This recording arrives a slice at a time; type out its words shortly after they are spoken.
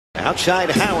Outside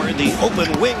Howard, the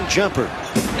open wing jumper.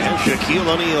 And Shaquille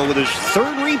O'Neal with his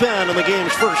third rebound in the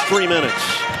game's first 3 minutes.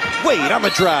 Wade on the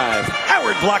drive.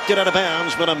 Howard blocked it out of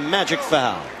bounds, but a magic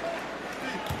foul.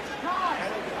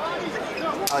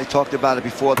 He talked about it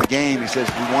before the game. He says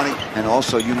we want it, and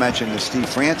also you mentioned the Steve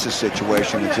Francis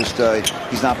situation. It's just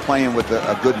he's not playing with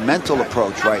a good mental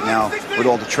approach right now with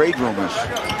all the trade rumors.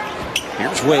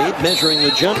 Here's Wade measuring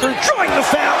the jumper, drawing the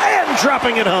foul, and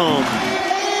dropping it home.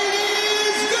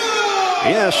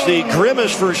 Yes, the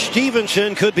grimace for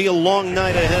Stevenson could be a long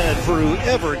night ahead for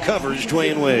whoever covers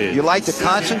Dwyane Wade. You like the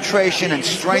concentration and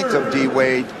strength of D.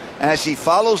 Wade as he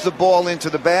follows the ball into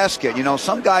the basket. You know,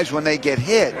 some guys, when they get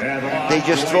hit, they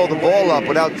just throw the ball up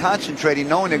without concentrating,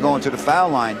 knowing they're going to the foul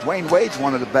line. Dwyane Wade's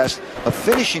one of the best of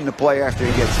finishing the play after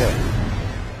he gets hit.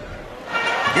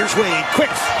 Here's Wade, quick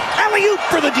alley-oop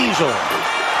for the Diesel.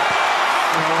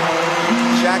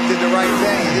 Shaq did the right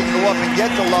thing. He didn't go up and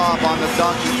get the lob on the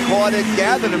dunk. He caught it,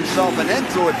 gathered himself, and then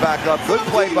threw it back up. Good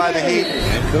play by the Heat.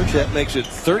 And Coach, that makes it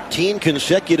 13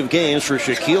 consecutive games for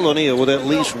Shaquille O'Neal with at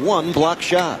least one block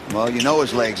shot. Well, you know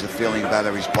his legs are feeling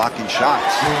better. He's blocking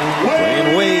shots.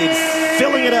 Dwyane Wade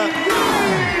filling it up.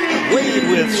 Wade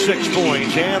with 6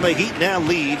 points, and the Heat now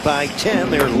lead by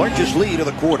 10, their largest lead of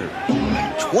the quarter.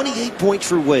 28 points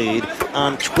for Wade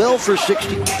on 12 for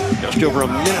 60. Just over a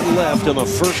minute left in the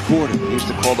first quarter. He used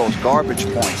to call those garbage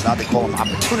points. Now they call them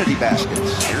opportunity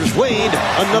baskets. Here's Wade.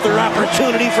 Another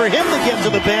opportunity for him to get to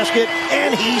the basket,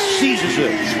 and he seizes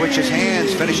it. Switches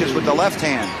hands, finishes with the left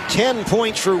hand. 10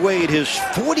 points for Wade, his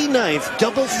 49th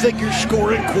double-figure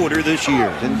scoring quarter this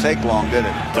year. Didn't take long, did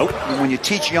it? Nope. When you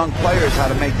teach young players how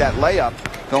to make that layup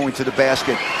going to the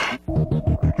basket.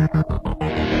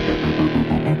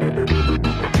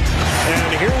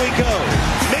 Here we go.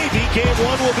 Maybe game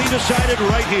one will be decided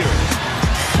right here.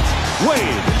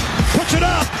 Wade puts it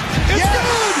up. It's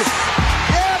good.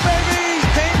 Yeah, baby.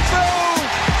 Came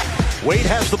through. Wade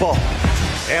has the ball,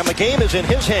 and the game is in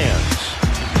his hands.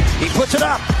 He puts it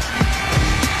up.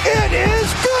 It is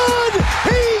good.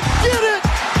 He did it.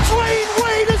 Dwyane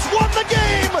Wade has won the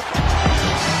game.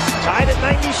 Tied at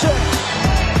 96.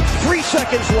 3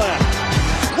 seconds left.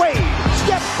 Wade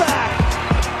steps back.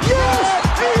 Yes.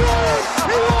 He won it!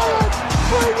 He won it!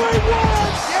 Dwyane won!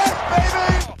 Yes,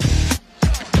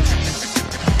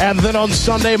 baby! And then on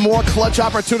Sunday, more clutch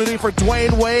opportunity for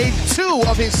Dwyane Wade. 2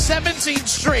 of his 17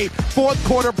 straight fourth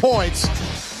quarter points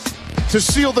to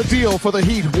seal the deal for the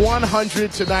Heat.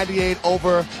 100-98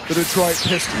 over the Detroit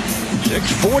Pistons.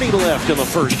 6:40 left in the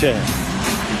first half.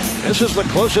 This is the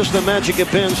closest the Magic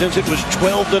have been since it was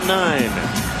 12-9.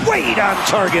 Wade on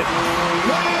target.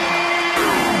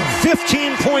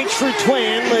 15 points for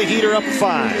Dwyane. The Heat are up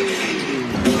 5.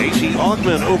 Stacey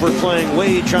Augmon overplaying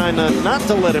Wade, trying not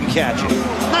to let him catch it.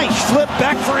 Nice flip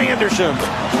back for Anderson.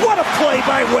 What a play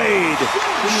by Wade.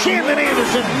 Shannon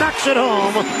Anderson knocks it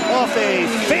home off a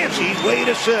fancy Wade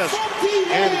assist.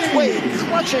 And Wade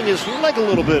clutching his leg a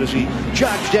little bit as he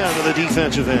jogs down to the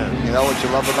defensive end. You know what you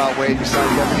love about Wade,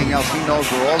 besides everything else, he knows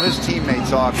where all his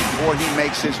teammates are before he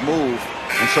makes his move.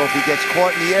 And so if he gets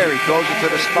caught in the air, he throws it to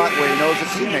the spot where he knows the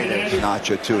teammate is.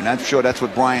 Nacho, too. And I'm sure that's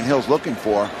what Brian Hill's looking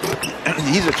for.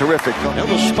 He's a terrific coach. Now,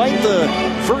 despite the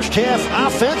first half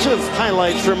offensive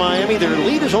highlights for Miami, their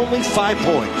lead is only 5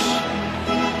 points.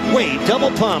 Wade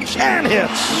double pumps and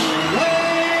hits.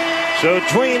 So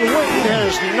Dwyane Wade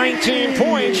has 19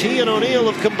 points. He and O'Neal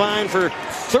have combined for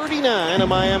 39 of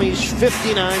Miami's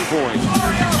 59 points.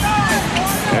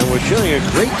 And we're showing a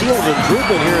great deal of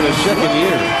improvement here in his second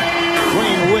year.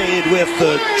 Dwyane Wade with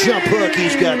the jump hook.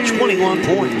 He's got 21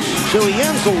 points. So he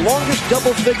ends the longest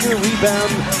double-figure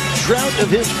rebound drought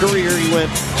of his career. He went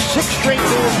 6 straight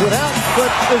games without, but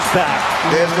is back.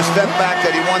 There's the step back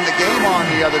that he won the game on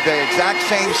the other day. Exact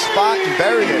same spot and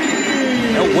buried it.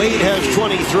 Now Wade has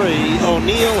 23.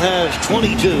 O'Neal has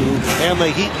 22. And the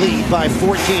Heat lead by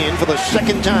 14 for the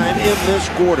second time in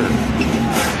this quarter.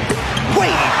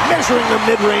 Wade measuring the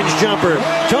mid-range jumper.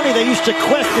 Tony, they used to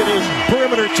question his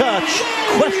perimeter touch.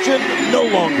 Question no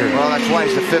longer. Well, that's why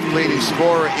he's the 5th leading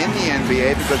scorer in the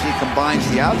NBA, because he combines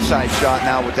the outside shot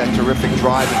now with that terrific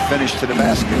drive and finish to the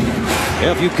basket.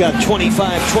 Yeah, if you've got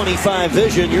 25-25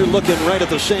 vision, you're looking right at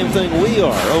the same thing we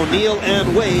are. O'Neal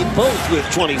and Wade both with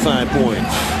 25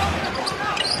 points.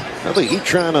 I think he's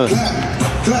trying to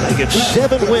get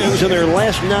 7 wins in their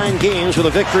last 9 games with a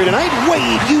victory tonight.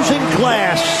 Wade using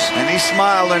glass. And he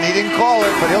smiled, and he didn't call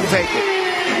it, but he'll take it.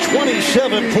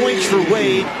 27 points for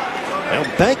Wade. Now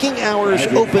banking hours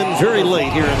open very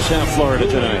late here in South Florida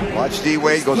tonight. Watch D.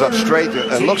 Wade goes up straight.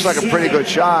 It looks like a pretty good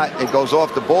shot. It goes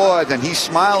off the board, and he's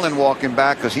smiling walking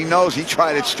back because he knows he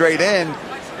tried it straight in.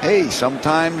 Hey,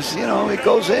 sometimes, you know, it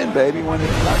goes in, baby, when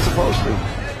it's not supposed to.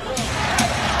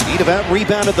 He'd have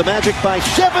out-rebounded the Magic by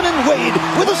 7, and Wade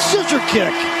with a scissor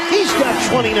kick. He's got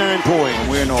 29 points. When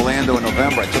we were in Orlando in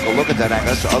November, I took a look at that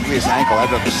ankle. That's the ugliest ankle I've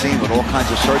ever seen, with all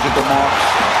kinds of surgical marks.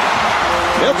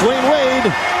 Well, Dwyane Wade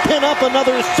pin up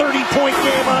another 30-point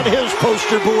game on his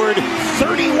poster board.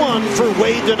 31 for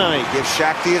Wade tonight. Give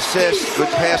Shaq the assist.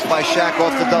 Good pass by Shaq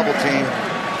off the double team.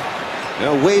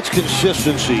 Now, Wade's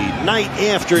consistency, night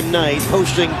after night,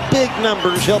 posting big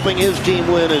numbers, helping his team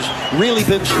win, has really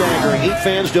been staggering. Heat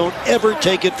fans don't ever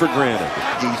take it for granted.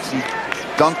 He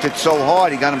dunked it so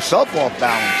hard, he got himself off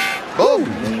balance. Boom!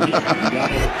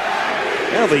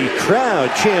 Now the crowd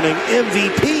chanting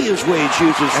MVP as Wade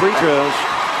shoots his free throws.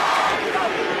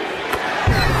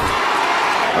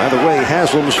 By the way,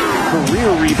 Haslam's career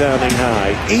rebounding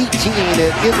high, 18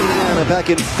 at Indiana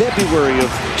back in February of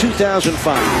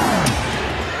 2005.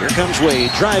 Here comes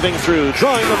Wade, driving through,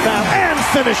 drawing the foul, and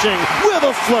finishing with a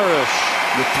flourish.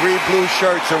 The 3 blue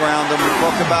shirts around him. We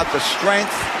talk about the strength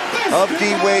of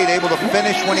D. Wade, able to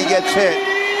finish when he gets hit.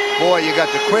 Boy, you got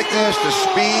the quickness, the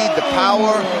speed, the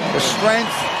power, the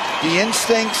strength, the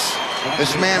instincts.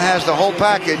 This man has the whole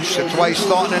package. That's why he's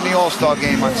starting in the All-Star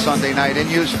game on Sunday night in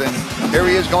Houston. Here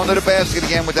he is going to the basket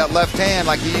again with that left hand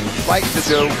like he likes to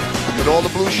do. With all the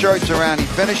blue shirts around, he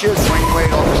finishes. Dwyane Wade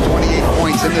almost 28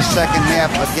 points in the second half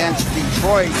against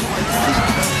Detroit. He's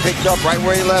picked up right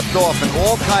where he left off in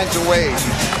all kinds of ways.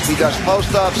 He does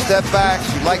post-ups, step-backs.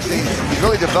 He's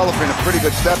really developing a pretty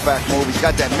good step-back move. He's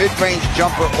got that mid-range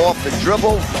jumper off the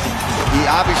dribble. He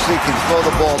obviously can throw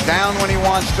the ball down when he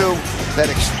wants to. That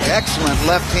excellent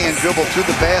left-hand dribble to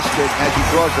the basket as he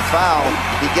draws the foul.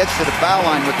 He gets to the foul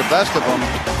line with the best of them.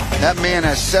 That man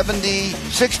has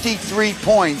 63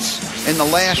 points in the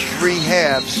last 3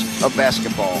 halves of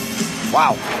basketball.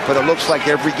 Wow. But it looks like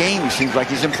every game he seems like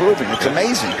he's improving. It's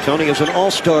amazing. Tony, as an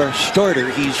all-star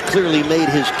starter, he's clearly made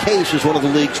his case as one of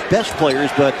the league's best players,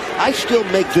 but I still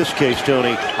make this case,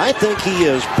 Tony. I think he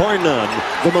is, bar none,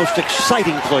 the most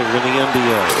exciting player in the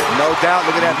NBA. No doubt.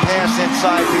 Look at that pass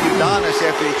inside to Udonis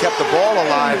after he kept the ball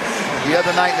alive. The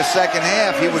other night in the second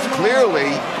half, he was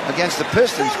clearly, against the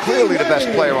Pistons, clearly the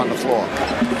best player on the floor.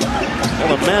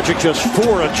 Well, the Magic just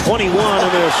 4 of 21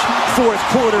 in this fourth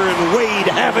quarter, and Wade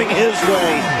having his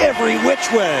way every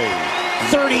which way.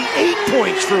 38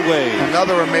 points for Wade.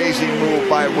 Another amazing move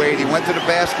by Wade. He went to the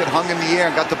basket, hung in the air,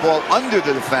 and got the ball under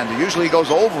the defender. Usually he goes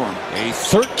over him. A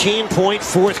 13-point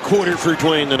fourth quarter for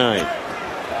Dwyane tonight.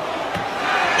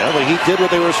 Well, the Heat did what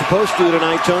they were supposed to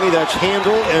tonight, Tony. That's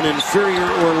handle an inferior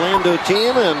Orlando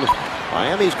team, and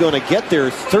Miami's going to get their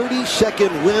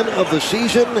 32nd win of the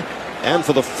season, and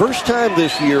for the first time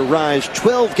this year, rise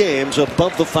 12 games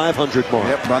above the 500 mark.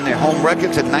 Yep, run their home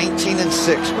record to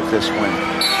 19-6 with this win.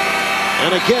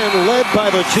 And again, led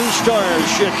by the 2 stars,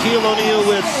 Shaquille O'Neal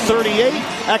with 38.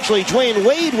 Actually, Dwyane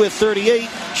Wade with 38.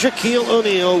 Shaquille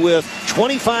O'Neal with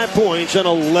 25 points and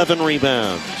 11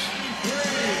 rebounds.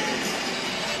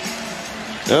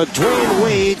 Dwyane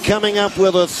Wade coming up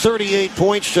with a 38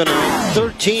 points tonight,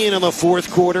 13 in the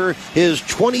fourth quarter, his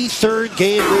 23rd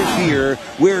game this year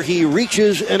where he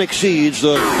reaches and exceeds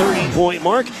the 30-point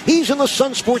mark. He's in the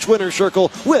Sun Sports Winner's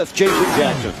Circle with Jason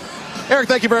Jackson. Eric,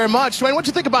 thank you very much. Dwyane, what do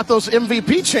you think about those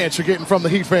MVP chants you're getting from the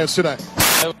Heat fans today?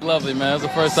 It was lovely, man. It was the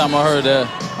first time I heard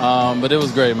that, but it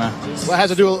was great, man. Well, it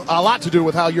has a lot to do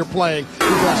with how you're playing these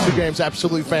last 2 games.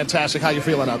 Absolutely fantastic. How you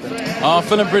feeling out there? I'm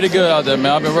feeling pretty good out there,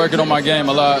 man. I've been working on my game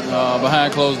a lot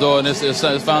behind closed doors, and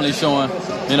it's finally showing,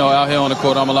 out here on the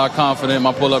court. I'm a lot confident in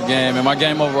my pull-up game and my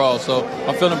game overall, so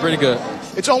I'm feeling pretty good.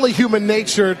 It's only human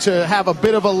nature to have a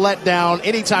bit of a letdown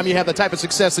anytime you have the type of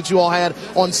success that you all had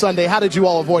on Sunday. How did you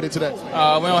all avoid it today? We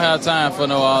don't have time for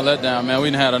no letdown, man. We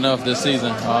didn't have enough this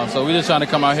season. So we're just trying to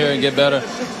come out here and get better.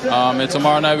 And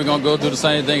tomorrow night we're going to go do the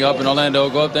same thing up in Orlando.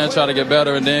 Go up there and try to get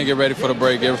better and then get ready for the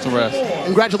break, give us some rest.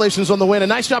 Congratulations on the win. A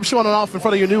nice job showing it off in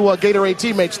front of your new Gatorade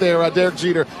teammates there, Derek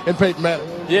Jeter and Peyton Manning.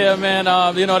 Yeah, man.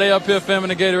 They up here filming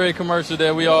the Gatorade commercial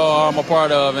that we all are a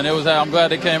part of. And I'm glad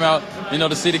they came out,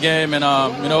 to see the game. And,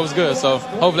 it was good. So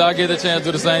hopefully I'll get the chance to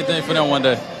do the same thing for them one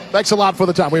day. Thanks a lot for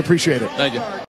the time. We appreciate it. Thank you.